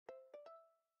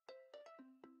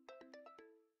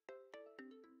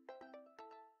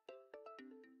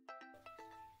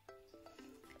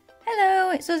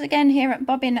Hello, it's us again here at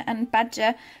Bobbin and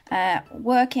Badger,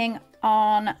 working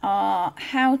on our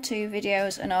how-to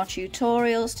videos and our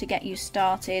tutorials to get you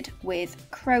started with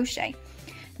crochet.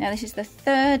 Now this is the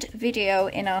third video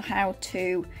in our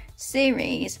how-to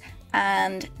series,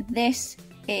 and this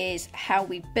is how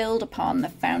we build upon the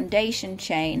foundation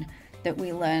chain that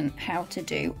we learned how to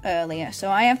do earlier.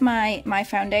 So I have my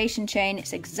foundation chain.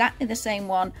 It's exactly the same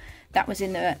one that was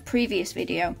in the previous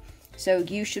video, so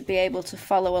you should be able to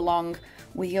follow along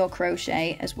with your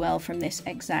crochet as well from this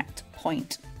exact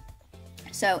point.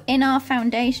 So in our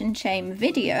foundation chain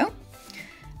video,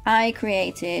 I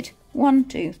created 1,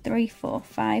 2, 3, 4,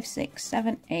 5, 6,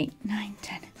 7, 8, 9,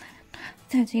 10, 11,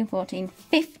 13, 14,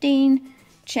 15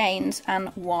 chains and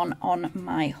one on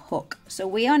my hook. So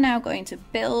we are now going to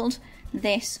build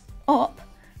this up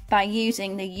by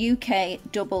using the UK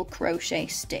double crochet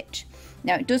stitch.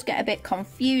 Now it does get a bit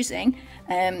confusing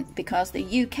because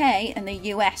the UK and the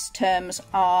US terms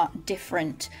are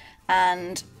different,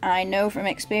 and I know from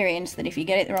experience that if you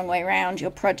get it the wrong way around, your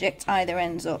project either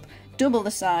ends up double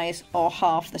the size or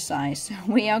half the size. So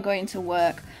we are going to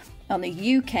work on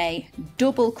the UK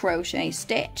double crochet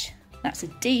stitch. That's a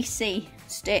DC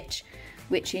stitch,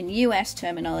 which in US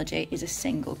terminology is a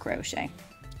single crochet,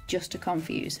 just to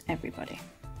confuse everybody.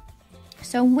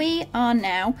 So we are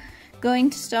now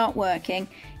going to start working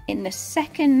in the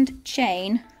second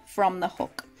chain from the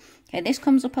hook. Okay, this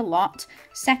comes up a lot,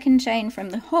 second chain from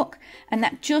the hook, and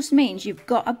that just means you've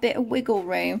got a bit of wiggle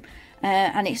room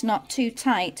and it's not too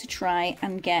tight to try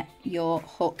and get your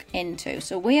hook into.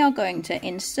 So we are going to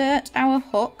insert our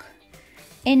hook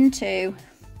into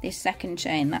this second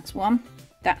chain. That's one,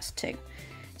 that's two.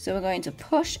 So we're going to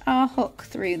push our hook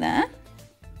through there.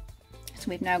 So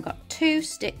we've now got 2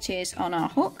 stitches on our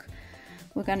hook.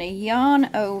 We're going to yarn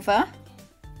over,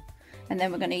 and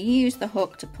then we're going to use the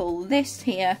hook to pull this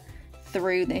here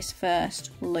through this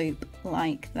first loop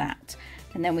like that.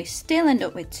 And then we still end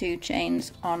up with 2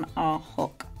 chains on our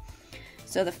hook.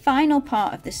 So the final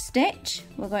part of the stitch,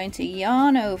 we're going to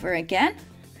yarn over again,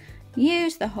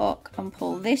 use the hook and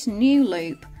pull this new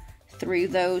loop through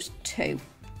those 2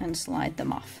 and slide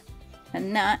them off.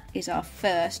 And that is our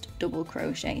first double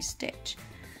crochet stitch.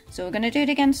 So we're going to do it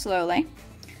again slowly.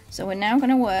 So we're now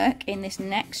going to work in this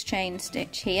next chain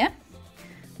stitch here.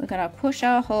 We're going to push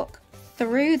our hook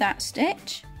through that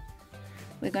stitch.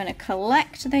 We're going to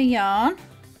collect the yarn,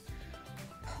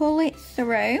 pull it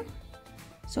through.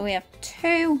 So we have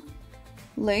 2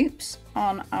 loops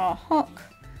on our hook.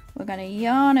 We're going to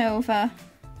yarn over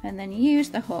and then use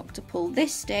the hook to pull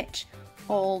this stitch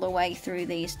all the way through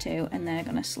these 2, and they're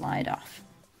going to slide off.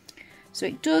 So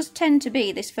it does tend to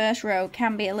be, this first row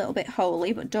can be a little bit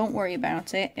holy, but don't worry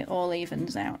about it, it all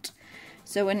evens out.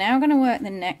 So we're now going to work the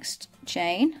next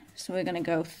chain. So we're going to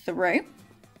go through,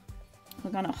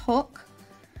 we're going to hook,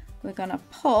 we're going to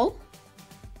pull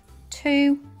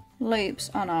 2 loops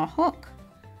on our hook,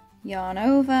 yarn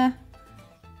over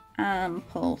and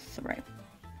pull through.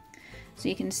 So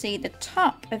you can see the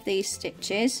top of these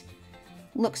stitches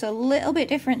looks a little bit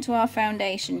different to our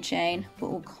foundation chain, but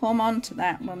we'll come on to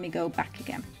that when we go back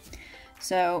again.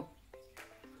 So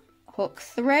hook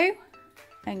through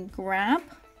and grab,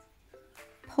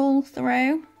 pull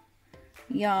through,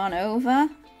 yarn over,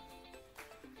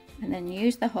 and then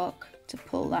use the hook to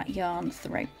pull that yarn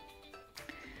through.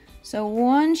 So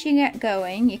once you get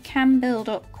going, you can build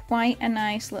up quite a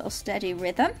nice little steady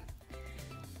rhythm.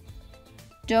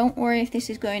 Don't worry if this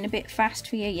is going a bit fast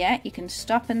for you yet. You can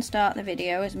stop and start the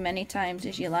video as many times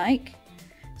as you like.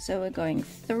 So we're going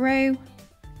through,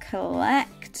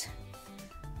 collect,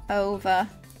 over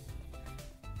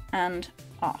and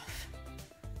off.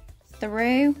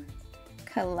 Through,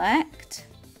 collect,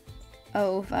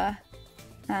 over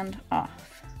and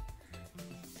off.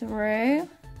 Through,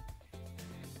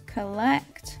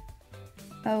 collect,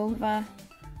 over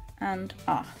and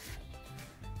off.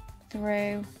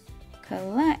 Through,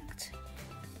 collect,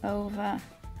 over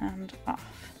and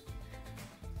off.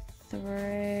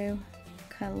 Through,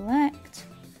 collect,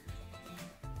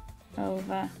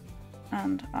 over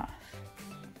and off.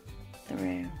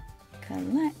 Through,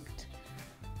 collect,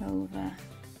 over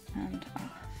and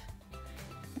off.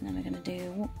 And then we're going to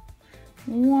do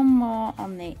one more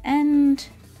on the end,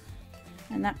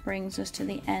 and that brings us to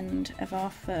the end of our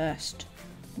first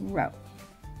row.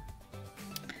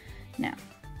 Now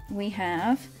we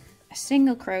have a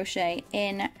single crochet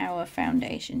in our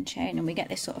foundation chain, and we get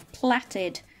this sort of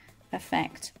plaited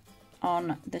effect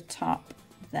on the top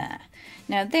there.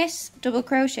 Now this double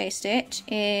crochet stitch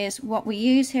is what we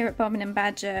use here at Bobbin and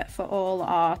Badger for all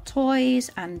our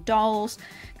toys and dolls,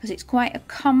 because it's quite a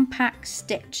compact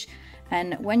stitch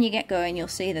and when you get going you'll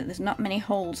see that there's not many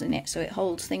holes in it, so it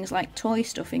holds things like toy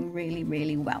stuffing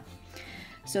really well.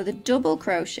 So the double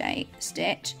crochet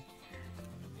stitch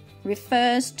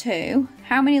refers to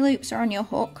how many loops are on your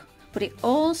hook, but it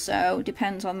also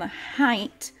depends on the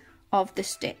height of the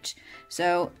stitch.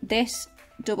 So this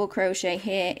double crochet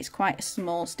here is quite a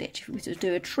small stitch. If we were to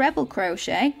do a treble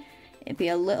crochet, it'd be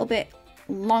a little bit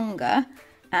longer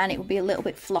and it would be a little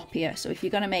bit floppier. So if you're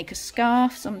going to make a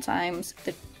scarf, sometimes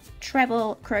the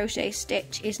treble crochet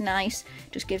stitch is nice,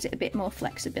 just gives it a bit more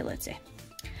flexibility.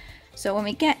 So when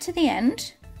we get to the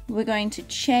end, we're going to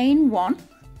chain 1,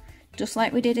 just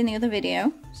like we did in the other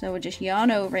video. So we're just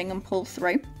yarn overing and pull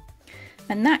through,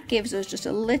 and that gives us just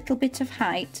a little bit of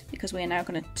height, because we are now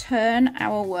going to turn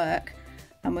our work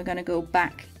and we're going to go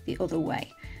back the other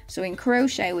way. So in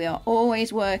crochet we are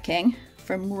always working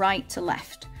from right to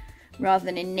left, rather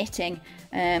than in knitting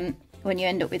when you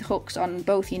end up with hooks on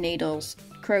both your needles.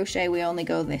 Crochet we only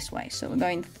go this way. So we're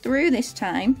going through this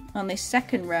time on this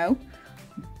second row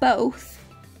both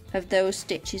of those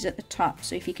stitches at the top.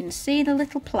 So if you can see the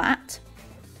little plait,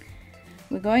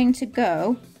 we're going to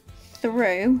go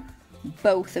through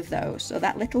both of those. So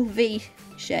that little V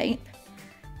shape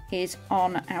is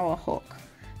on our hook,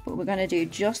 but we're going to do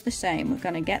just the same. We're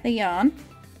going to get the yarn,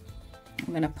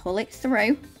 we're going to pull it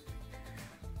through,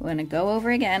 we're going to go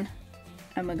over again,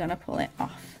 and we're going to pull it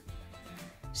off.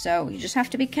 So you just have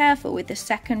to be careful with the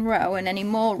second row and any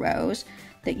more rows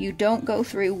that you don't go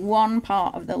through one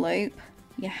part of the loop.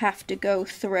 You have to go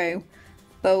through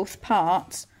both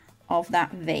parts of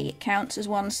that V. It counts as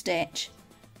one stitch,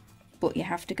 but you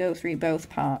have to go through both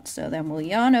parts. So then we'll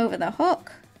yarn over the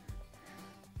hook,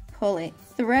 pull it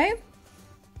through,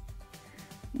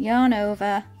 yarn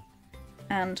over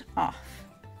and off.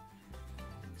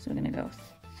 So we're going to go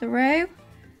through,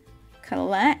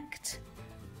 collect,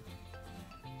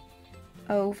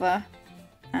 over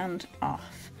and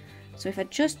off. So if I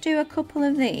just do a couple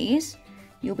of these,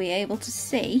 you'll be able to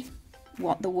see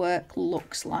what the work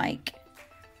looks like.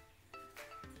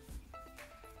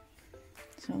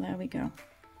 So there we go.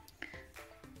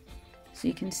 So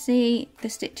you can see the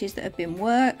stitches that have been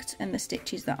worked and the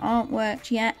stitches that aren't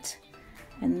worked yet,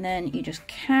 and then you just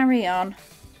carry on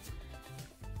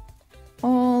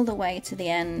all the way to the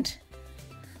end,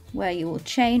 where you will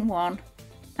chain 1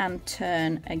 and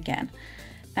turn again.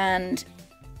 And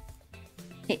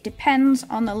it depends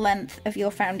on the length of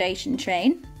your foundation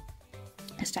chain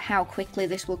as to how quickly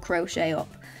this will crochet up.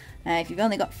 If you've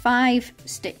only got 5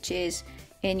 stitches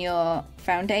in your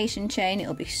foundation chain,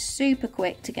 it'll be super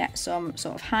quick to get some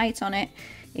sort of height on it.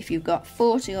 If you've got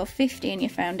 40 or 50 in your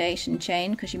foundation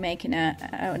chain, because you're making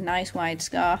a nice wide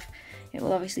scarf, it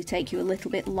will obviously take you a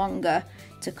little bit longer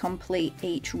to complete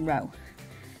each row.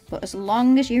 But as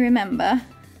long as you remember,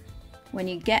 when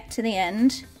you get to the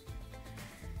end,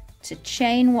 to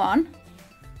chain 1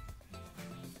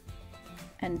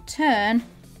 and turn,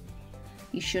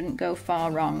 you shouldn't go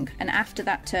far wrong. And after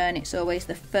that turn, it's always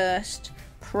the first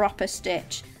proper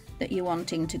stitch that you're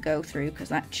wanting to go through, because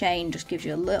that chain just gives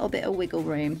you a little bit of wiggle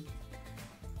room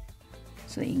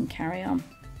so that you can carry on.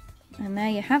 And there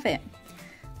you have it.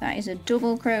 That is a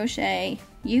double crochet,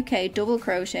 UK double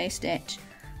crochet stitch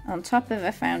on top of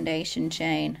a foundation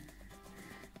chain.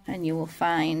 And you will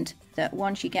find that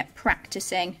once you get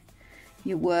practicing,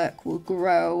 your work will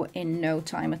grow in no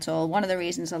time at all. One of the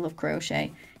reasons I love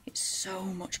crochet, it's so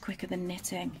much quicker than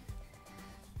knitting,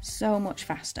 so much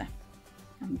faster.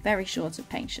 I'm very short of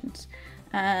patience,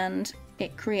 and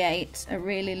it creates a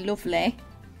really lovely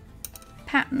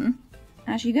pattern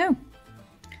as you go.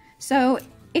 So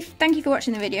thank you for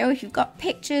watching the video. If you've got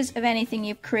pictures of anything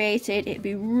you've created, it'd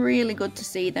be really good to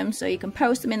see them, so you can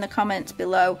post them in the comments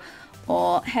below,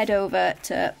 or head over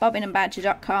to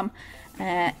bobbinandbadger.com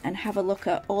and have a look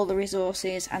at all the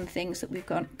resources and things that we've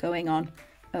got going on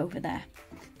over there.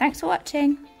 Thanks for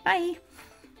watching. Bye.